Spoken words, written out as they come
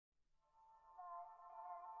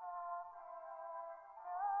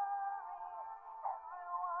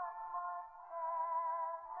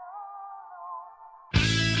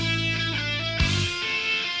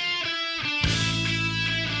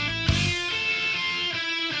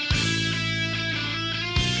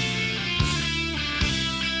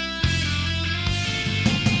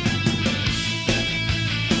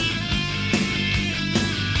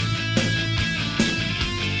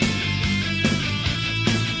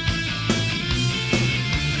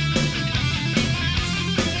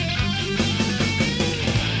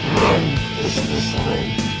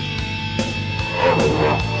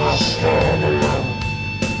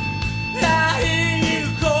I hear you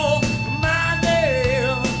call my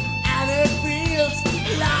name, and it feels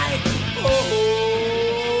like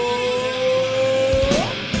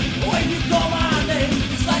when you call my name,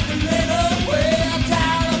 it's like a little way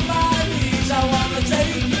down on my knees. I wanna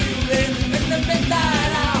take you in the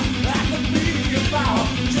midnight hour. I can feel your power,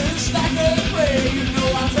 just like a ray. You know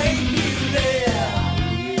I'll take you there.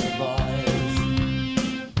 Your voice,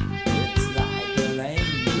 it's like an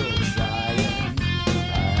angel sighing.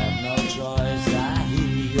 I have no choice. I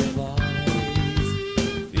hear your voice,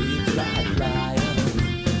 feels like flying.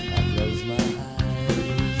 I close my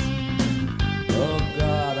eyes. Oh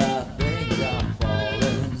God, I think I'm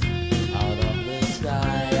falling out of the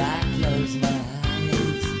sky. I close my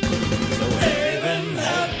eyes. So heaven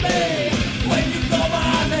help me when you call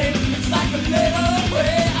my name. It's like a little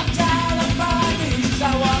way I'm down on my knees. I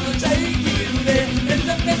wanna take you there in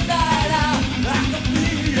the midnight hour. I can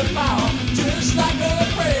feel your power, just like a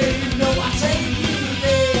ray. You know I take you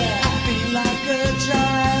there. I feel like a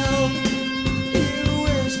child. You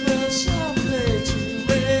whisper softly to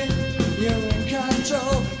me. You're in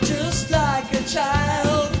control, just like a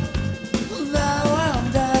child. Now I'm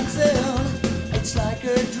dancing. It's like a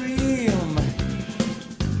dream.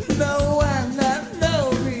 No end and no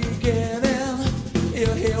beginning.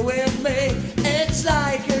 You're here with me. It's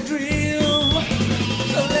like a dream.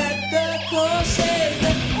 So let the chorus sing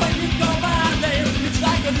when you call my name. It's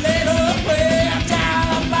like a little way I'm down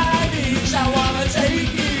on my knees. I wanna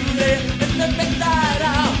take you there in the midnight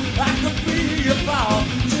hour. I can feel your power,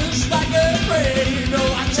 just like a ray. You know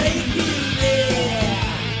I take you there.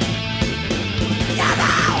 Come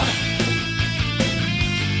on!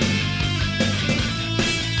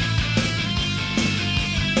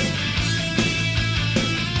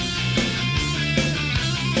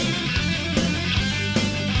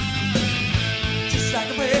 Just like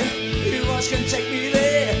a way you always can take me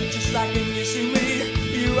there. Just like in you see me,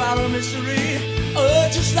 you are a mystery. Oh,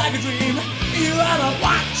 just like a dream, you are not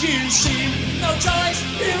what you seem. No choice,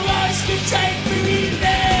 you always can take me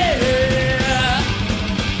there.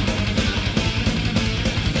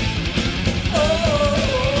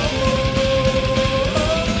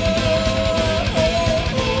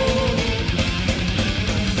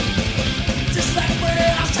 Just like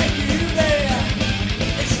where I'll take you there.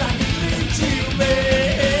 It's like a dream to me.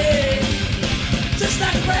 Just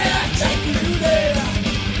like where I'll take you there.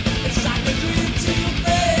 It's like a dream to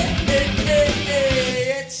me.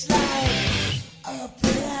 It's like a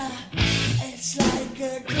prayer. It's like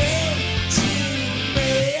a dream to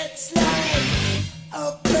me. It's like a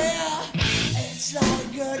prayer. It's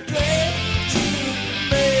like a dream to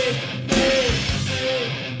me.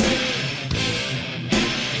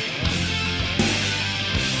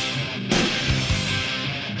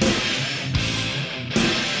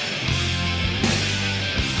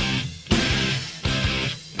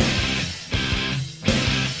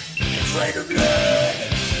 It's like a blood.